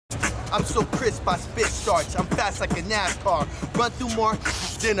I'm so crisp, I spit starch. I'm fast like a NASCAR. Run through more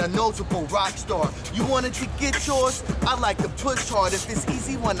than a noticeable rock star. You wanted to get yours? I like to push hard. If it's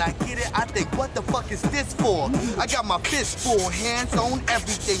easy when I get it, I think, what the fuck is this for? I got my fist full, hands on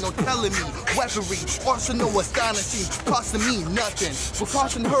everything. No telling me, weaponry, arsenal astonishing, costing me nothing, but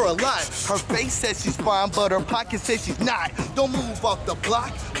costing her a lot. Her face says she's fine, but her pocket says she's not. Don't move off the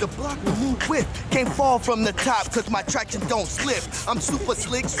block will move with. Can't fall from the top, cause my traction don't slip. I'm super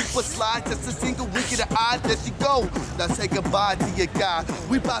slick, super slide, just a single wink of the eye, there she go. Now say goodbye to your guy.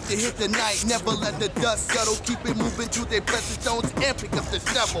 We about to hit the night, never let the dust settle. Keep it moving to their precious stones and pick up the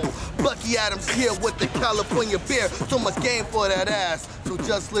shovel. Bucky Adams here with the California beer. So much game for that ass, so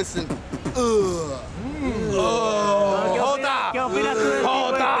just listen. ¡Jota! ¿Qué opinas tú del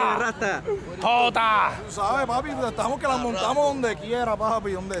tipo Rasta? ¡Jota! Tú sabes, papi, estamos que las montamos donde quiera,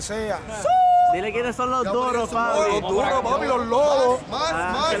 papi, donde sea. Dile quiénes son los duros, papi. Los duros, papi, los lobos.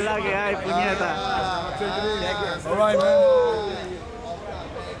 Ah, es la que hay, puñeta. All right, man.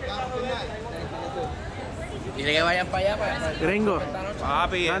 Dile que vayan para allá. Gringo.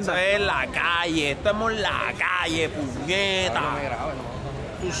 Papi, eso es la calle. Estamos en la calle, puñeta.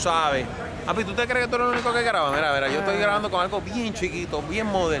 Tú sabes. Papi, ¿tú te crees que tú eres el único que graba? Mira, mira, yo estoy grabando con algo bien chiquito, bien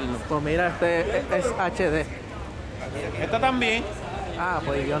moderno. Pues mira, este es HD. Esta también. Ah,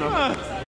 pues yo no.